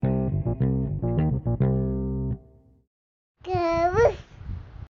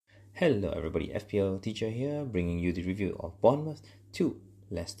Hello everybody, FPL Teacher here, bringing you the review of Bournemouth 2,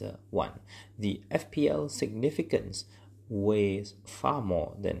 Leicester 1. The FPL significance weighs far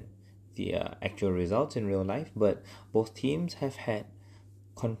more than the actual results in real life, but both teams have had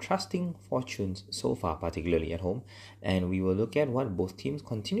contrasting fortunes so far, particularly at home, and we will look at what both teams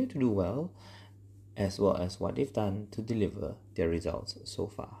continue to do well as what they've done to deliver their results so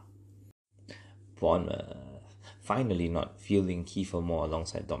far. Bournemouth finally not fielding Kiefer Moore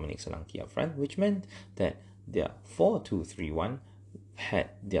alongside Dominic Solanke up front, which meant that their 4-2-3-1 had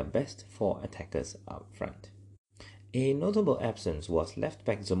their best four attackers up front. A notable absence was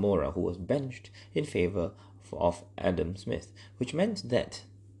left-back Zamora, who was benched in favour of Adam Smith, which meant that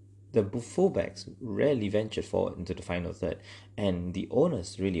the fullbacks rarely ventured forward into the final third, and the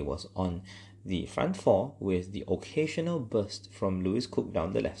onus really was on the front four with the occasional burst from Lewis Cook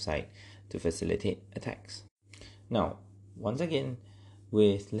down the left side to facilitate attacks. Now, once again,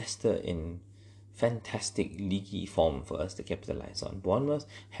 with Leicester in fantastic leaky form for us to capitalize on, Bournemouth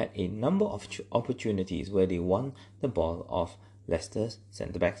had a number of opportunities where they won the ball off Leicester's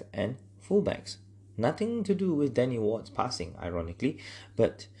centre-backs and full-backs. Nothing to do with Danny Ward's passing, ironically,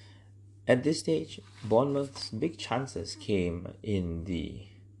 but at this stage, Bournemouth's big chances came in the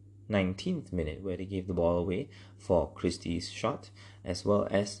 19th minute, where they gave the ball away for Christie's shot, as well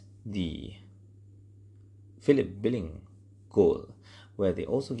as the Philip Billing goal, where they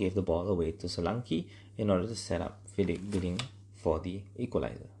also gave the ball away to Solanke in order to set up Philip Billing for the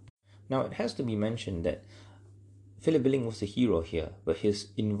equaliser. Now, it has to be mentioned that Philip Billing was the hero here, but his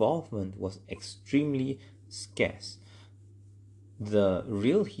involvement was extremely scarce. The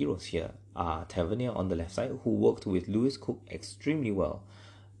real heroes here are Tavernier on the left side, who worked with Lewis Cook extremely well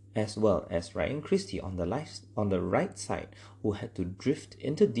as Ryan Christie on the right side, who had to drift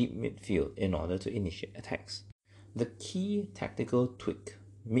into deep midfield in order to initiate attacks. The key tactical tweak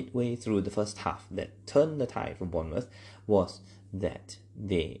midway through the first half that turned the tide for Bournemouth was that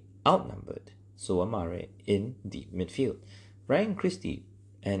they outnumbered Soamare in deep midfield. Ryan Christie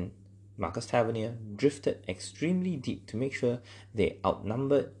and Marcus Tavernier drifted extremely deep to make sure they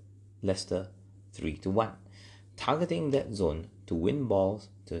outnumbered Leicester 3-1, targeting that zone to win balls,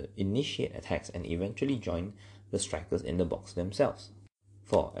 to initiate attacks, and eventually join the strikers in the box themselves.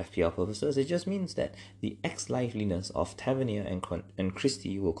 For FPL purposes, it just means that the X-liveliness of Tavernier and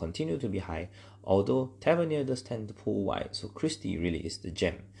Christie will continue to be high, although Tavernier does tend to pull wide, so Christie really is the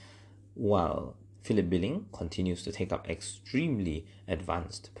gem, while Philip Billing continues to take up extremely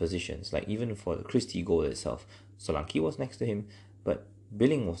advanced positions. Like even for the Christie goal itself, Solanke was next to him, but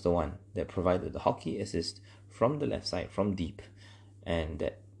Billing was the one that provided the hockey assist from the left side, from deep, and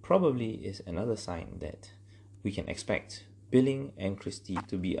that probably is another sign that we can expect Billing and Christie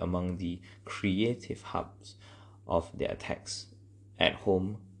to be among the creative hubs of their attacks at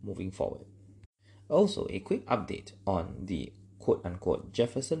home moving forward. Also, a quick update on the quote-unquote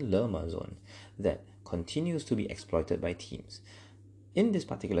Jefferson Lerma zone that continues to be exploited by teams. In this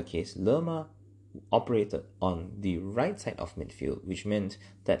particular case, Lerma operated on the right side of midfield, which meant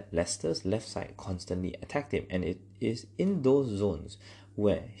that Leicester's left side constantly attacked him, and it is in those zones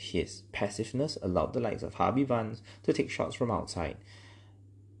where his passiveness allowed the likes of Harvey Barnes to take shots from outside.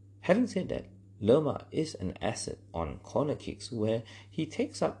 Having said that, Lerma is an asset on corner kicks, where he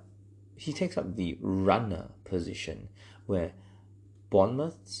takes up the runner position, where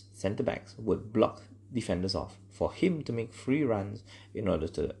Bournemouth's centre-backs would block defenders off for him to make free runs in order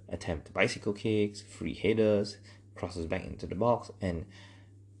to attempt bicycle kicks, free headers, crosses back into the box, and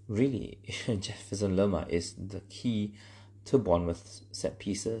really Jefferson Lerma is the key to Bournemouth's set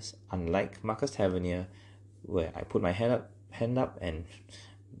pieces, unlike Marcus Tavernier, where I put my hand up and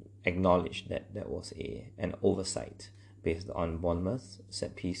acknowledge that that was an oversight based on Bournemouth's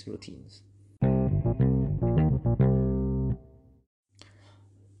set piece routines.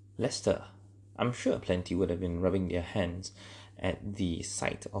 Leicester, I'm sure plenty would have been rubbing their hands at the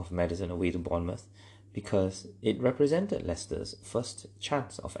sight of Maddison away to Bournemouth, because it represented Leicester's first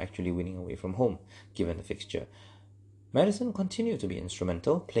chance of actually winning away from home, given the fixture. Maddison continued to be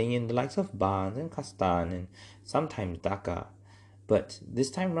instrumental, playing in the likes of Barnes and Castan and sometimes Daka, but this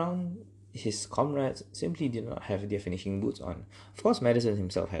time round, his comrades simply did not have their finishing boots on. Of course, Maddison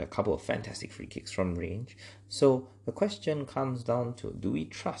himself had a couple of fantastic free kicks from range, so the question comes down to, do we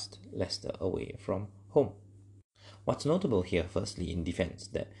trust Leicester away from home? What's notable here, firstly, in defence,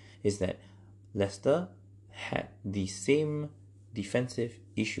 is that Leicester had the same defensive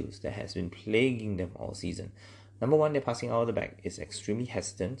issues that has been plaguing them all season. Number one, their passing out of the back is extremely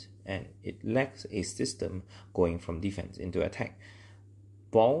hesitant, and it lacks a system going from defence into attack.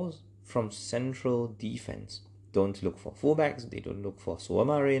 Balls from central defence don't look for fullbacks, they don't look for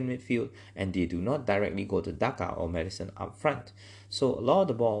Suamare in midfield, and they do not directly go to Daka or Madison up front. So a lot of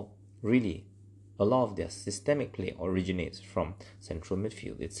the ball, really, a lot of their systemic play originates from central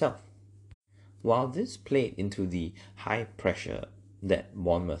midfield itself. While this played into the high pressure that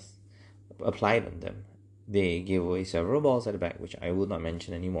Bournemouth applied on them, they gave away several balls at the back, which I will not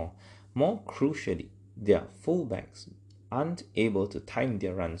mention anymore. More crucially, their fullbacks aren't able to time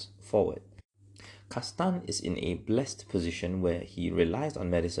their runs forward. Castan is in a blessed position where he relies on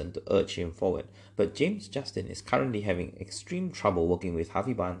Madison to urge him forward, but James Justin is currently having extreme trouble working with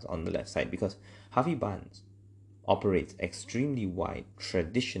Harvey Barnes on the left side because Harvey Barnes operates extremely wide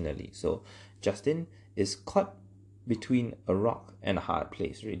traditionally. So Justin is caught between a rock and a hard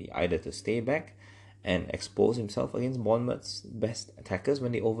place, really, either to stay back and expose himself against Bournemouth's best attackers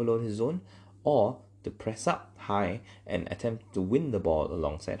when they overload his zone, or to press up high and attempt to win the ball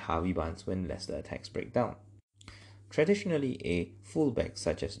alongside Harvey Barnes when Leicester attacks break down. Traditionally, a fullback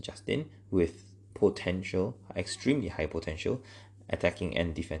such as Justin, with potential, extremely high potential, attacking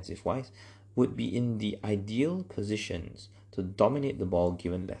and defensive-wise, would be in the ideal positions to dominate the ball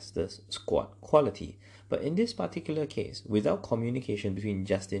given Leicester's squad quality. But in this particular case, without communication between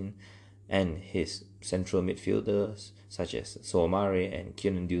Justin and his central midfielders, such as Soamare and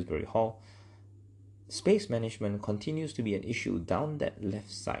Kieran Dewsbury-Hall, space management continues to be an issue down that left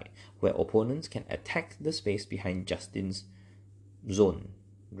side, where opponents can attack the space behind Justin's zone,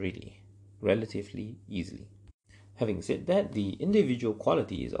 really, relatively easily. Having said that, the individual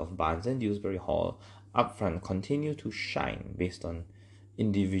qualities of Barnes and Dewsbury-Hall up front continue to shine based on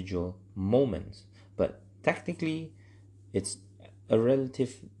individual moments, but tactically, it's a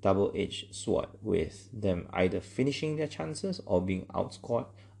relative double-edged sword, with them either finishing their chances or being outscored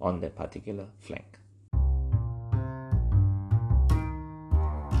on that particular flank.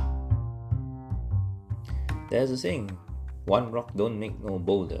 There's a saying, one rock don't make no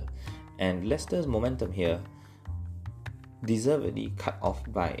boulder, and Leicester's momentum here deservedly cut off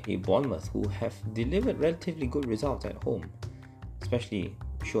by a Bournemouth who have delivered relatively good results at home, especially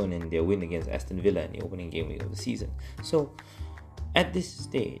shown in their win against Aston Villa in the opening game week of the season. So at this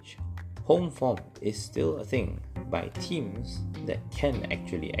stage, home form is still a thing by teams that can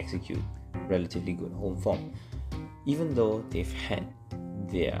actually execute relatively good home form, even though they've had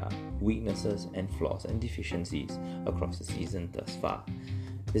their weaknesses and flaws and deficiencies across the season thus far.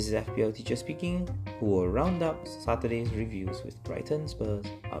 This is FPL Teacher speaking, who will round up Saturday's reviews with Brighton Spurs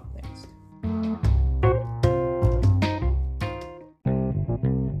up next.